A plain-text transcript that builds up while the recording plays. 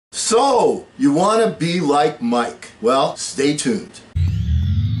So, you want to be like Mike? Well, stay tuned.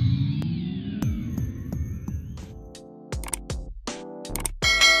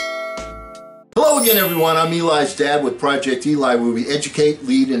 Hello again, everyone. I'm Eli's dad with Project Eli, where we educate,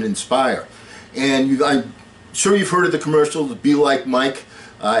 lead, and inspire. And I'm sure you've heard of the commercial, Be Like Mike,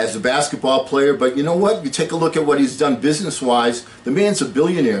 as a basketball player, but you know what? You take a look at what he's done business-wise. The man's a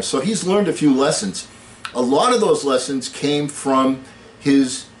billionaire, so he's learned a few lessons. A lot of those lessons came from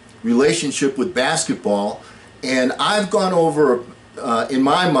his relationship with basketball, and I've gone over, in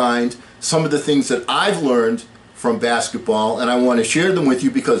my mind, some of the things that I've learned from basketball, and I want to share them with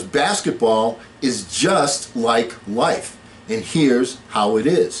you because basketball is just like life, and here's how it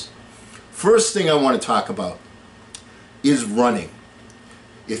is. First thing I want to talk about is running.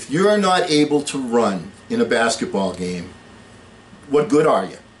 If you're not able to run in a basketball game, what good are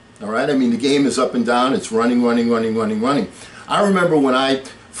you? All right? I mean, the game is up and down. It's running, running, running, running, running. I remember when I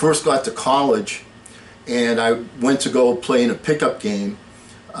first got to college and I went to go play in a pickup game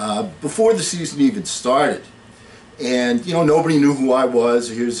before the season even started. And, you know, nobody knew who I was.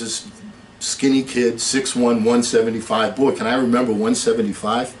 Here's this skinny kid, 6'1", 175. Boy, can I remember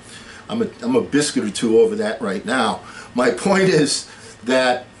 175? I'm a biscuit or two over that right now. My point is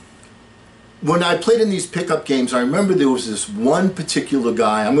that when I played in these pickup games, I remember there was this one particular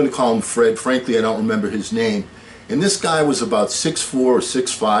guy. I'm going to call him Fred. Frankly, I don't remember his name. And this guy was about 6'4" or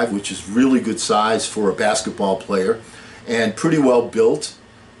 6'5", which is really good size for a basketball player, and pretty well built.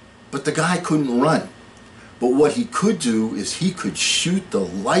 But the guy couldn't run. But what he could do is he could shoot the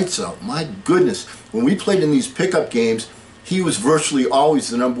lights out. My goodness. When we played in these pickup games, he was virtually always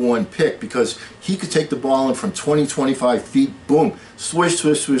the #1 pick because he could take the ball in from 20, 25 feet, boom, swish,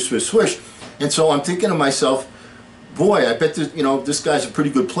 swish, swish, swish, swish. And so I'm thinking to myself, boy, I bet that, you know, this guy's a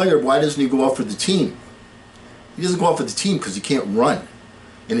pretty good player. Why doesn't he go out for the team? He doesn't go out for the team because he can't run.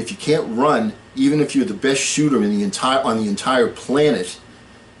 And if you can't run, even if you're the best shooter on the entire planet,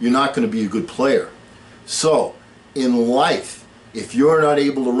 you're not going to be a good player. So, in life, if you're not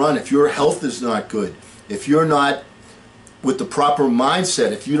able to run, if your health is not good, if you're not with the proper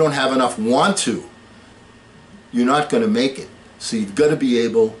mindset, if you don't have enough want to, you're not going to make it. So you've got to be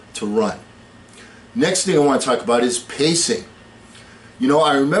able to run. Next thing I want to talk about is pacing. You know,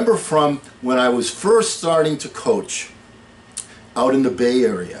 I remember from when I was first starting to coach out in the Bay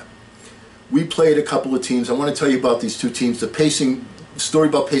Area, we played a couple of teams. I want to tell you about these two teams. The story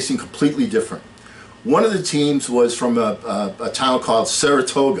about pacing completely different. One of the teams was from a town called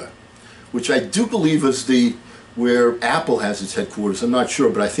Saratoga, which I do believe is where Apple has its headquarters. I'm not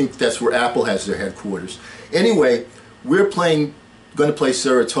sure, but I think that's where Apple has their headquarters. Anyway, we're going to play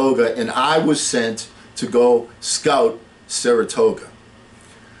Saratoga, and I was sent to go scout Saratoga.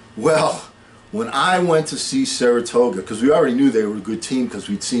 Well, when I went to see Saratoga, because we already knew they were a good team because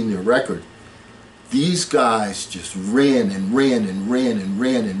we'd seen their record, these guys just ran and ran and ran and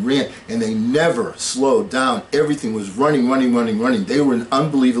ran and ran, and they never slowed down. Everything was running, running, running, running. They were in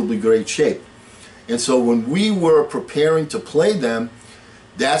unbelievably great shape. And so when we were preparing to play them,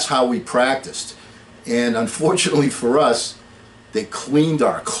 that's how we practiced. And unfortunately for us, they cleaned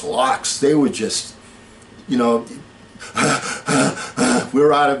our clocks. They were just, you know,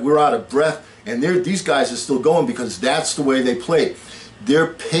 we're out of breath. And these guys are still going because that's the way they played. Their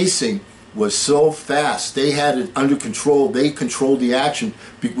pacing was so fast. They had it under control. They controlled the action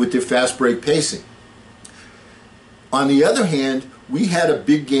with their fast break pacing. On the other hand, we had a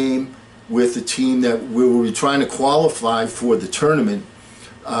big game with a team that we were trying to qualify for the tournament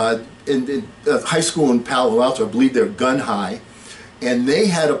in high school in Palo Alto. I believe they're gun high. And they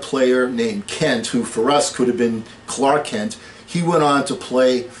had a player named Kent, who for us could have been Clark Kent. He went on to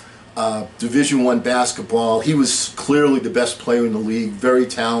play Division I basketball. He was clearly the best player in the league, very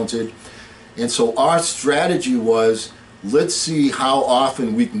talented. And so our strategy was, let's see how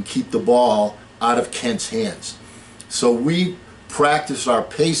often we can keep the ball out of Kent's hands. So we practiced our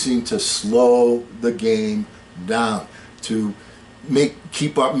pacing to slow the game down, to make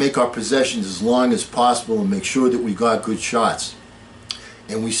our possessions as long as possible and make sure that we got good shots.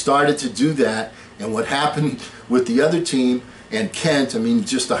 And we started to do that, and what happened with the other team, and Kent, I mean,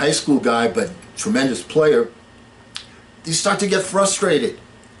 just a high school guy, but tremendous player, they start to get frustrated.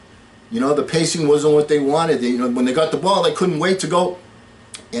 You know, the pacing wasn't what they wanted. You know, when they got the ball, they couldn't wait to go,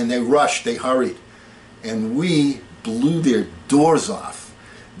 and they rushed, they hurried. And we blew their doors off.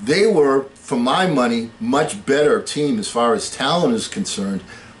 They were, for my money, much better team as far as talent is concerned,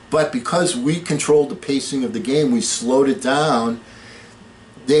 but because we controlled the pacing of the game, we slowed it down,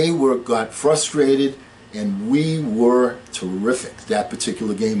 they got frustrated, and we were terrific that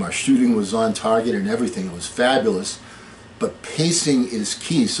particular game. Our shooting was on target and everything. It was fabulous. but pacing is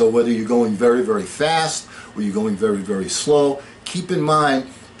key. So whether you're going very, very fast or you're going very, very slow, keep in mind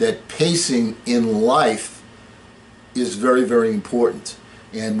that pacing in life is very, very important.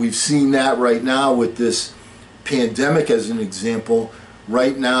 And we've seen that right now with this pandemic as an example.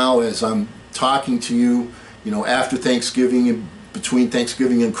 Right now, as I'm talking to you, after Thanksgiving and between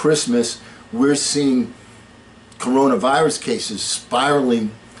Thanksgiving and Christmas, we're seeing coronavirus cases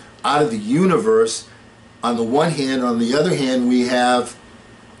spiraling out of the universe on the one hand. On the other hand, we have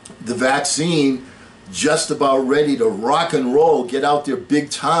the vaccine just about ready to rock and roll, get out there big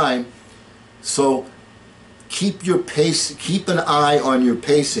time. So keep your pace, keep an eye on your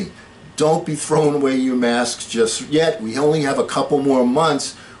pacing. Don't be throwing away your masks just yet. We only have a couple more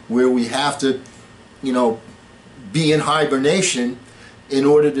months where we have to, be in hibernation in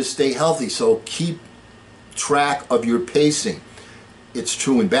order to stay healthy. So keep track of your pacing. It's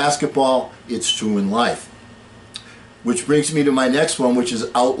true in basketball, it's true in life. Which brings me to my next one, which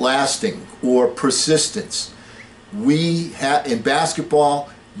is outlasting or persistence. In basketball,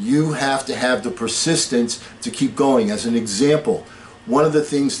 you have to have the persistence to keep going. As an example, one of the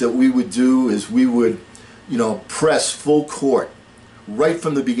things that we would do is we would, press full court right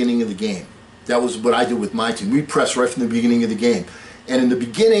from the beginning of the game. That was what I did with my team. We press right from the beginning of the game. And in the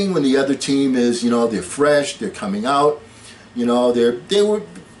beginning, when the other team is, they're fresh, they're coming out, they were,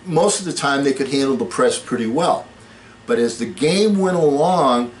 most of the time they could handle the press pretty well. But as the game went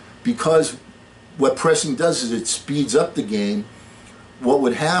along, because what pressing does is it speeds up the game, what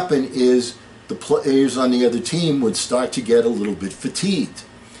would happen is the players on the other team would start to get a little bit fatigued.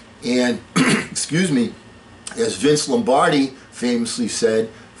 And, excuse me, as Vince Lombardi famously said,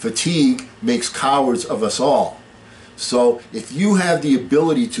 fatigue makes cowards of us all. So if you have the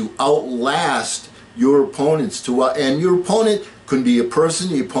ability to outlast your opponents, and your opponent can be a person,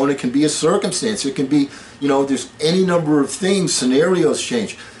 the opponent can be a circumstance, it can be, there's any number of things, scenarios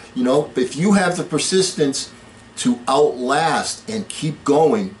change. If you have the persistence to outlast and keep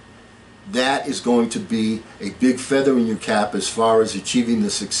going, that is going to be a big feather in your cap as far as achieving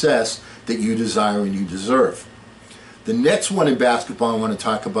the success that you desire and you deserve. The next one in basketball I want to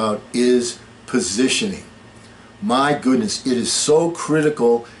talk about is positioning. My goodness, it is so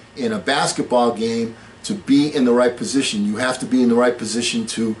critical in a basketball game to be in the right position. You have to be in the right position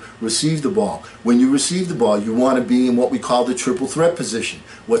to receive the ball. When you receive the ball, you want to be in what we call the triple threat position.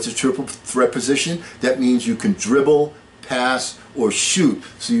 What's a triple threat position? That means you can dribble, pass, or shoot.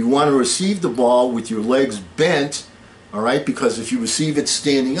 So you want to receive the ball with your legs bent, all right? Because if you receive it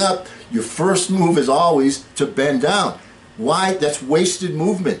standing up, your first move is always to bend down. Why? That's wasted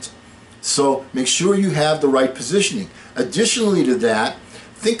movement. So make sure you have the right positioning. Additionally to that,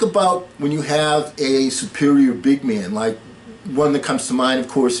 think about when you have a superior big man, like one that comes to mind, of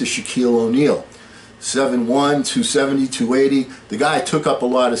course, is Shaquille O'Neal. 7'1", 270, 280. The guy took up a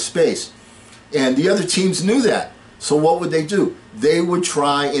lot of space. And the other teams knew that. So what would they do? They would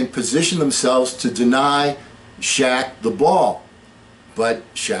try and position themselves to deny Shaq the ball. But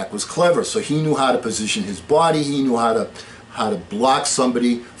Shaq was clever, so he knew how to position his body. He knew how to block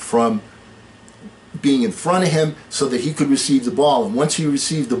somebody from being in front of him so that he could receive the ball. And once he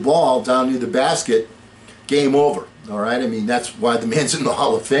received the ball down near the basket, game over. All right? I mean, that's why the man's in the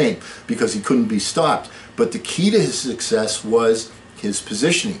Hall of Fame, because he couldn't be stopped. But the key to his success was his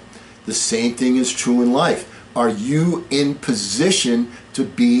positioning. The same thing is true in life. Are you in position to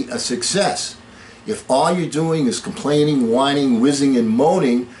be a success? If all you're doing is complaining, whining, whizzing, and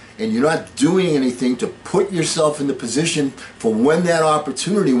moaning, and you're not doing anything to put yourself in the position for when that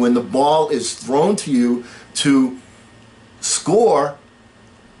opportunity, when the ball is thrown to you to score,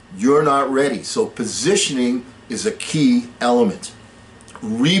 you're not ready. So positioning is a key element.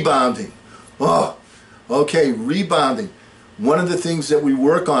 Rebounding. Oh, okay, rebounding. One of the things that we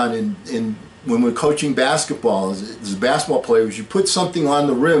work on when we're coaching basketball as a basketball player is you put something on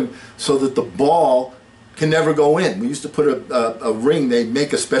the rim so that the ball can never go in. We used to put a ring, they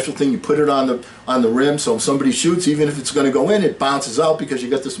make a special thing, you put it on the rim, so if somebody shoots, even if it's going to go in, it bounces out because you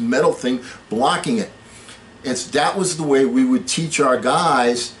got this metal thing blocking it. And that was the way we would teach our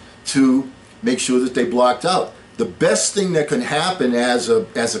guys to make sure that they blocked out. The best thing that can happen as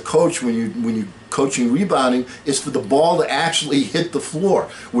a coach when you're coaching rebounding is for the ball to actually hit the floor,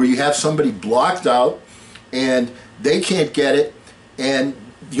 where you have somebody blocked out and they can't get it, and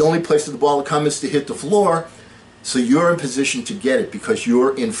the only place for the ball to come is to hit the floor, so you're in position to get it because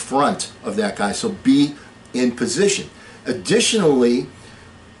you're in front of that guy. So be in position. Additionally,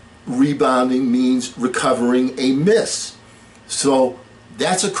 rebounding means recovering a miss. So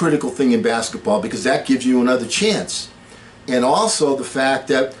that's a critical thing in basketball because that gives you another chance. And also the fact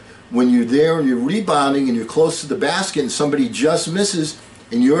that when you're there and you're rebounding and you're close to the basket and somebody just misses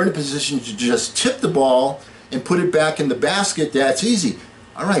and you're in a position to just tip the ball and put it back in the basket, that's easy.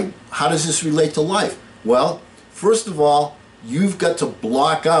 All right, how does this relate to life? Well, first of all, you've got to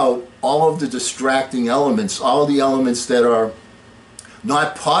block out all of the distracting elements, all the elements that are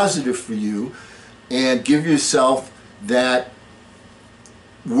not positive for you, and give yourself that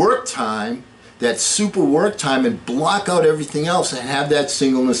work time, that super work time, and block out everything else and have that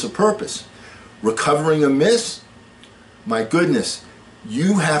singleness of purpose. Recovering a miss, my goodness,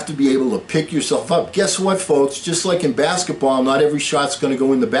 you have to be able to pick yourself up. Guess what, folks? Just like in basketball, not every shot's going to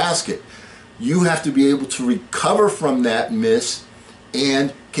go in the basket. You have to be able to recover from that miss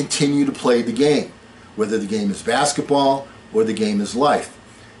and continue to play the game, whether the game is basketball or the game is life.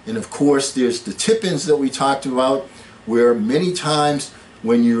 And of course, there's the tip-ins that we talked about, where many times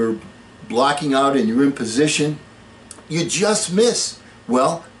when you're blocking out and you're in position, you just miss.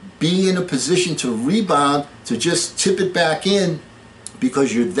 Well, be in a position to rebound, to just tip it back in,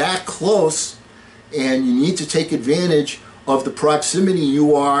 because you're that close, and you need to take advantage of the proximity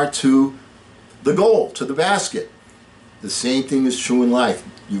you are to the goal, to the basket. The same thing is true in life.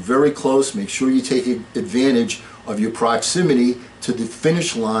 You're very close. Make sure you take advantage of your proximity to the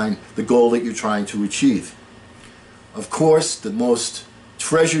finish line, the goal that you're trying to achieve. Of course, the most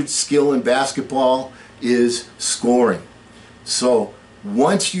treasured skill in basketball is scoring. So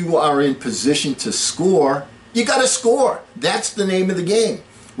once you are in position to score, you got to score. That's the name of the game.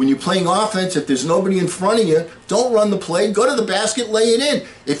 When you're playing offense, if there's nobody in front of you, don't run the play. Go to the basket, lay it in.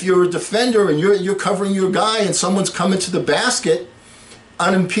 If you're a defender and you're covering your guy and someone's coming to the basket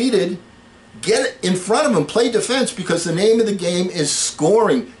unimpeded, get in front of them. Play defense, because the name of the game is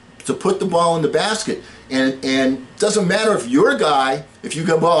scoring, to put the ball in the basket. And doesn't matter if you're a guy, if you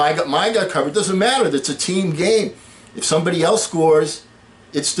go, well, I got my guy covered. Doesn't matter. That's a team game. If somebody else scores,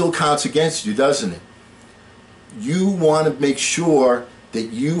 it still counts against you, doesn't it? You want to make sure that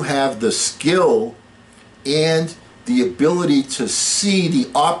you have the skill and the ability to see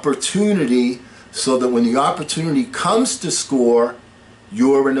the opportunity, so that when the opportunity comes to score,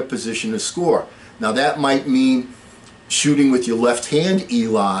 you're in a position to score. Now that might mean shooting with your left hand,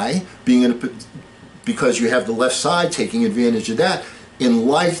 Eli, being in a, because you have the left side, taking advantage of that. In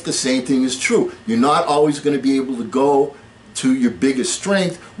life, the same thing is true. You're not always going to be able to go to your biggest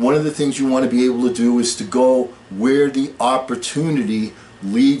strength. One of the things you want to be able to do is to go where the opportunity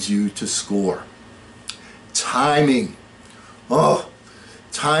leads you to score. Timing. Oh,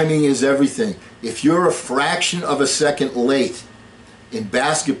 timing is everything. If you're a fraction of a second late in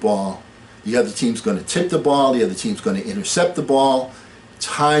basketball, the other team's going to tip the ball, the other team's going to intercept the ball.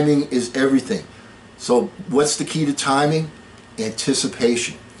 Timing is everything. So what's the key to timing?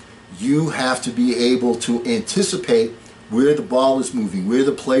 Anticipation. You have to be able to anticipate where the ball is moving, where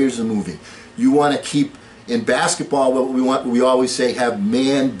the players are moving. You want to keep, in basketball, what we always say, have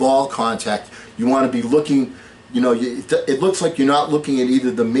man-ball contact. You want to be looking, you know, it looks like you're not looking at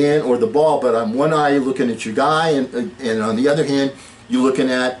either the man or the ball, but on one eye you're looking at your guy, and on the other hand you're looking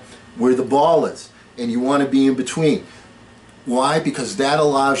at where the ball is, and you want to be in between. Why? Because that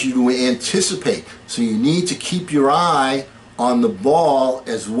allows you to anticipate. So you need to keep your eye on the ball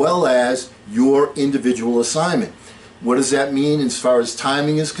as well as your individual assignment. What does that mean as far as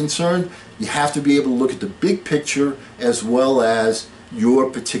timing is concerned? You have to be able to look at the big picture as well as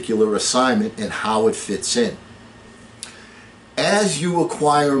your particular assignment and how it fits in. As you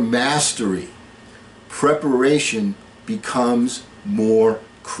acquire mastery, preparation becomes more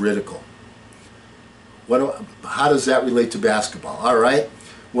critical. How does that relate to basketball? All right.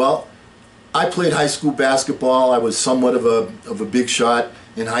 Well, I played high school basketball. I was somewhat of a big shot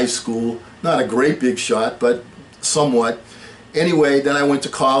in high school. Not a great big shot, but somewhat. Anyway, then I went to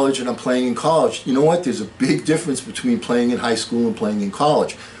college, and I'm playing in college. You know what? There's a big difference between playing in high school and playing in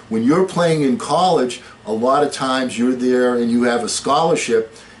college. When you're playing in college, a lot of times you're there and you have a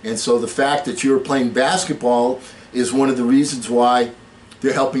scholarship, and so the fact that you're playing basketball is one of the reasons why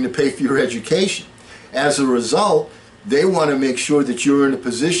they're helping to pay for your education. As a result, they want to make sure that you're in a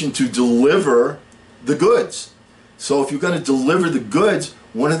position to deliver the goods. So if you're going to deliver the goods,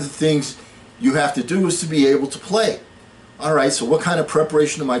 one of the things you have to do is to be able to play. All right, so what kind of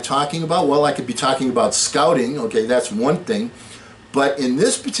preparation am I talking about? Well, I could be talking about scouting. Okay, that's one thing. But in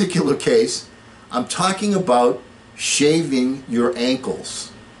this particular case, I'm talking about shaving your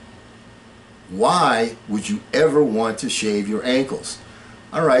ankles. Why would you ever want to shave your ankles?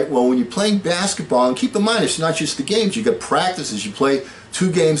 All right, well, when you're playing basketball, and keep in mind, it's not just the games. You got practices. You play 2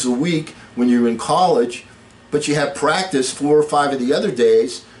 games a week when you're in college, but you have practice 4 or 5 of the other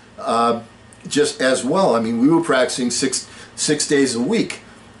days just as well. I mean, we were practicing six days a week.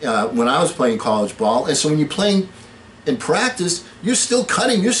 when I was playing college ball. And so when you're playing in practice, you're still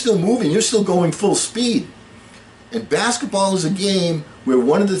cutting, you're still moving, you're still going full speed. And basketball is a game where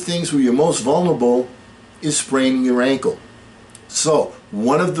one of the things where you're most vulnerable is spraining your ankle. So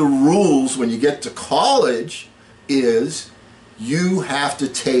one of the rules when you get to college is you have to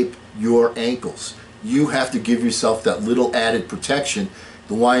tape your ankles. You have to give yourself that little added protection.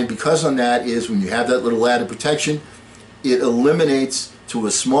 The why and because on that is when you have that little added protection, it eliminates to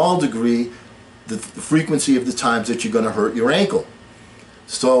a small degree the frequency of the times that you're going to hurt your ankle.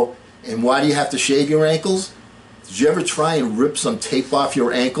 So, and why do you have to shave your ankles? Did you ever try and rip some tape off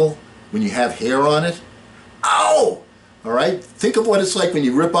your ankle when you have hair on it? Ow! All right? Think of what it's like when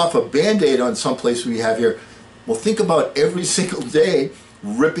you rip off a Band-Aid on someplace where you have hair. Well, think about every single day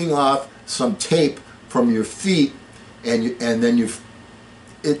ripping off some tape from your feet, and then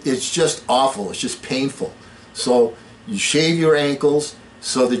it's just awful. It's just painful. So you shave your ankles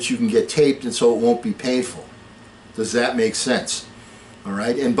so that you can get taped and so it won't be painful. Does that make sense? All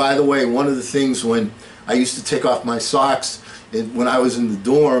right. And by the way, one of the things when I used to take off my socks when I was in the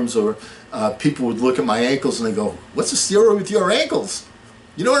dorms, or people would look at my ankles and they go, "What's the story with your ankles?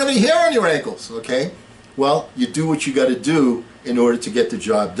 You don't have any hair on your ankles." Okay. Well, you do what you got to do in order to get the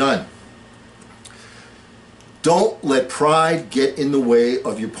job done. Don't let pride get in the way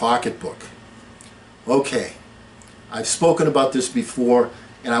of your pocketbook. Okay, I've spoken about this before,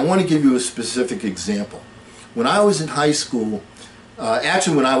 and I want to give you a specific example. When I was in high school,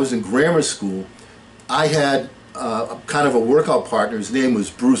 actually when I was in grammar school, I had kind of a workout partner. His name was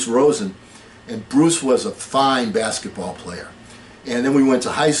Bruce Rosen, and Bruce was a fine basketball player. And then we went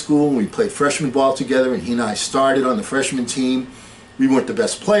to high school and we played freshman ball together, and he and I started on the freshman team. We weren't the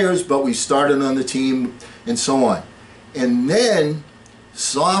best players, but we started on the team and so on. And then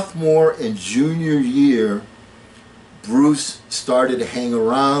sophomore and junior year, Bruce started to hang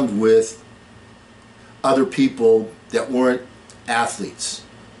around with other people that weren't athletes.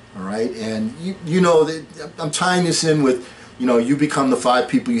 All right, and you know, I'm tying this in with, you know, you become the 5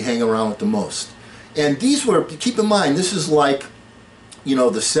 people you hang around with the most. And these were, keep in mind, this is like, you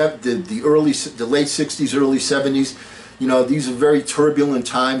know, the late 60s, early 70s. You know, these are very turbulent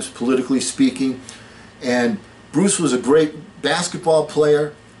times, politically speaking. And Bruce was a great basketball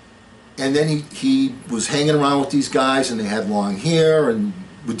player. And then he was hanging around with these guys, and they had long hair and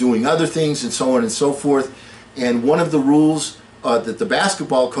were doing other things and so on and so forth. And one of the rules that the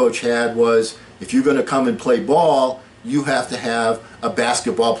basketball coach had was, if you're going to come and play ball, you have to have a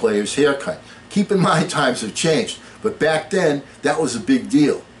basketball player's haircut. Keep in mind, times have changed. But back then, that was a big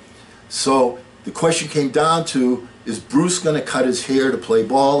deal. So the question came down to, is Bruce going to cut his hair to play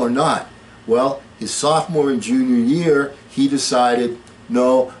ball or not? Well, his sophomore and junior year, he decided,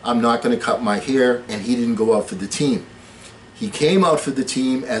 no, I'm not going to cut my hair, and he didn't go out for the team. He came out for the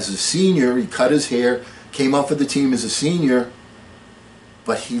team as a senior. He cut his hair, came out for the team as a senior,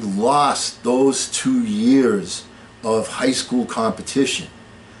 but he lost those 2 years of high school competition.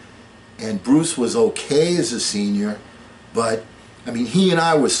 And Bruce was okay as a senior, but I mean, he and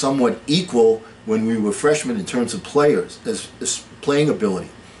I were somewhat equal when we were freshmen in terms of players, as playing ability.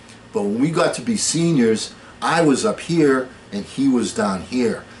 But when we got to be seniors, I was up here and he was down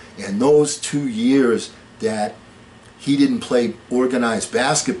here. And those 2 years that he didn't play organized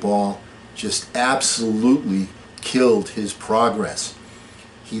basketball just absolutely killed his progress.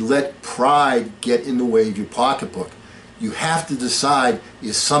 He let pride get in the way of your pocketbook. You have to decide,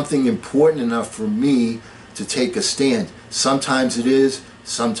 is something important enough for me to take a stand? Sometimes it is,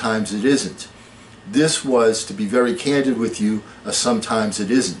 sometimes it isn't. This was, to be very candid with you, sometimes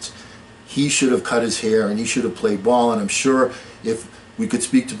it isn't. He should have cut his hair and he should have played ball, and I'm sure if we could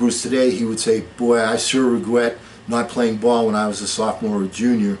speak to Bruce today, he would say, boy, I sure regret not playing ball when I was a sophomore or a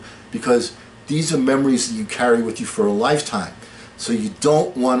junior, because these are memories that you carry with you for a lifetime. So you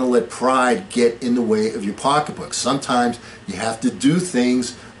don't want to let pride get in the way of your pocketbook. Sometimes you have to do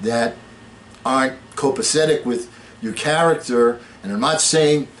things that aren't copacetic with your character. And I'm not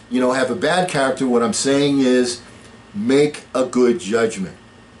saying, you know, have a bad character. What I'm saying is make a good judgment.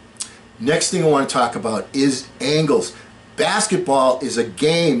 Next thing I want to talk about is angles. Basketball is a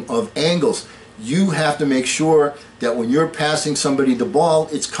game of angles. You have to make sure that when you're passing somebody the ball,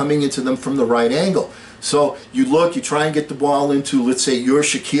 it's coming into them from the right angle. So you look, you try and get the ball into, let's say you're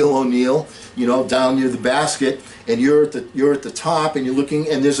Shaquille O'Neal, you know, down near the basket, and you're at the top, and you're looking,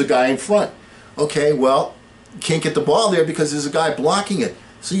 and there's a guy in front. Okay, well, you can't get the ball there because there's a guy blocking it.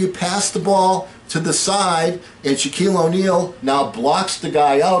 So you pass the ball to the side, and Shaquille O'Neal now blocks the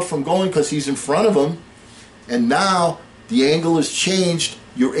guy out from going because he's in front of him, and now the angle is changed.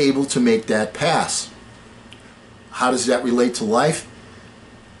 You're able to make that pass. How does that relate to life?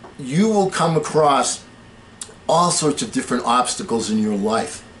 you will come across all sorts of different obstacles in your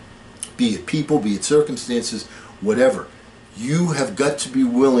life, be it people, be it circumstances, whatever. You have got to be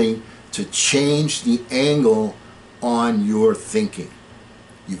willing to change the angle on your thinking.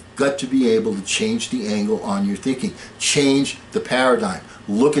 You've got to be able to change the angle on your thinking. Change the paradigm.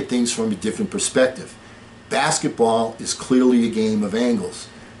 Look at things from a different perspective. Basketball is clearly a game of angles.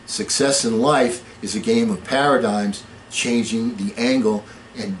 Success in life is a game of paradigms, changing the angle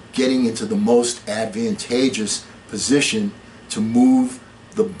and getting into the most advantageous position to move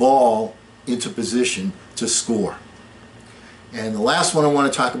the ball into position to score. And the last one I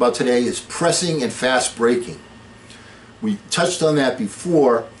want to talk about today is pressing and fast breaking. We touched on that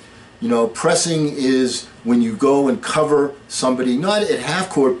before. You know, pressing is when you go and cover somebody, not at half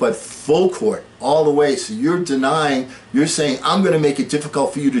court, but full court, all the way. So you're denying, you're saying, I'm going to make it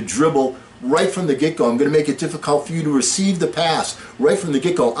difficult for you to dribble right from the get-go. I'm going to make it difficult for you to receive the pass right from the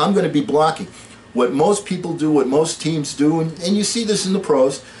get-go. I'm going to be blocking. What most people do, what most teams do, and you see this in the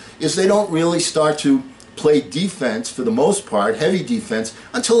pros, is they don't really start to play defense, for the most part, heavy defense,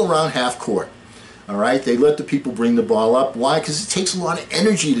 until around half court. All right, they let the people bring the ball up. Why? Because it takes a lot of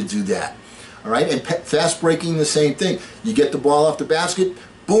energy to do that. All right, and fast breaking, the same thing. You get the ball off the basket,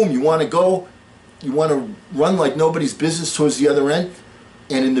 boom, you want to go, you want to run like nobody's business towards the other end.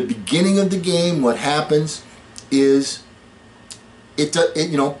 And in the beginning of the game, what happens is,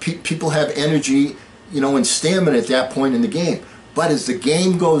 people have energy, and stamina at that point in the game. But as the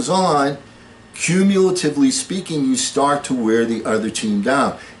game goes on, cumulatively speaking, you start to wear the other team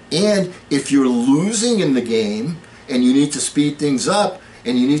down. And if you're losing in the game and you need to speed things up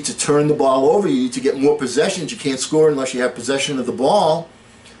and you need to turn the ball over, you need to get more possessions, you can't score unless you have possession of the ball,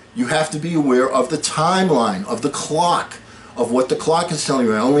 you have to be aware of the timeline, of the clock, of what the clock is telling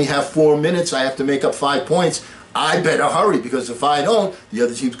you. I only have 4 minutes, I have to make up 5 points. I better hurry, because if I don't, the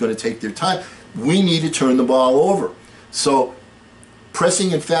other team's going to take their time. We need to turn the ball over. So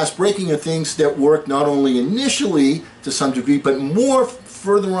pressing and fast breaking are things that work not only initially to some degree, but more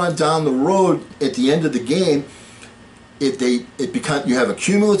further on down the road at the end of the game. You have a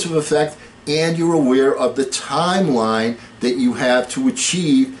cumulative effect, and you're aware of the timeline that you have to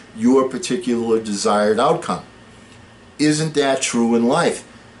achieve your particular desired outcome. Isn't that true in life?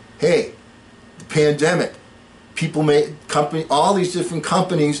 Hey, the pandemic, all these different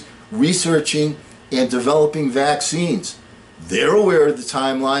companies researching and developing vaccines. They're aware of the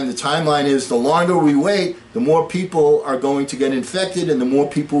timeline. The timeline is, the longer we wait, the more people are going to get infected and the more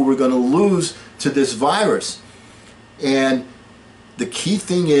people we're going to lose to this virus. And the key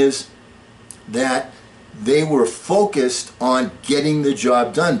thing is that they were focused on getting the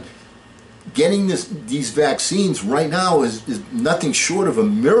job done. Getting these vaccines right now is nothing short of a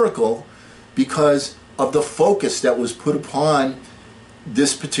miracle, because of the focus that was put upon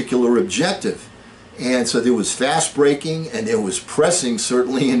this particular objective. And so there was fast breaking and there was pressing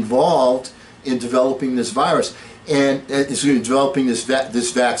certainly involved in developing this virus, and developing this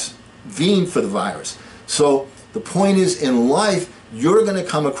vaccine for the virus. So the point is, in life, you're going to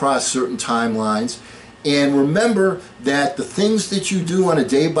come across certain timelines, and remember that the things that you do on a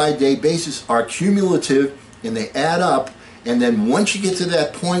day-by-day basis are cumulative and they add up. And then once you get to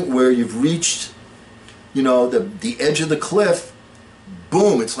that point where you've reached, the edge of the cliff,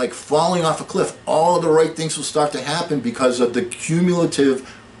 boom, it's like falling off a cliff. All of the right things will start to happen because of the cumulative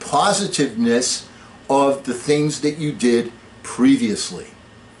positiveness of the things that you did previously.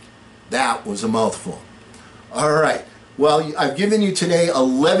 That was a mouthful. All right. Well, I've given you today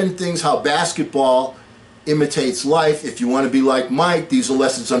 11 things how basketball imitates life. If you want to be like Mike, these are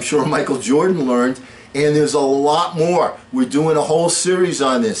lessons I'm sure Michael Jordan learned. And there's a lot more. We're doing a whole series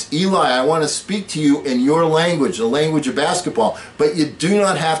on this. Eli, I want to speak to you in your language, the language of basketball. But you do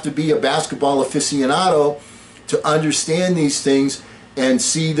not have to be a basketball aficionado to understand these things and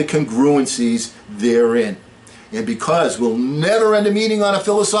see the congruencies therein. And because we'll never end a meeting on a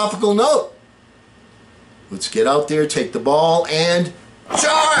philosophical note, let's get out there, take the ball, and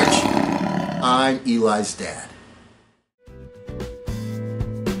charge! I'm Eli's dad.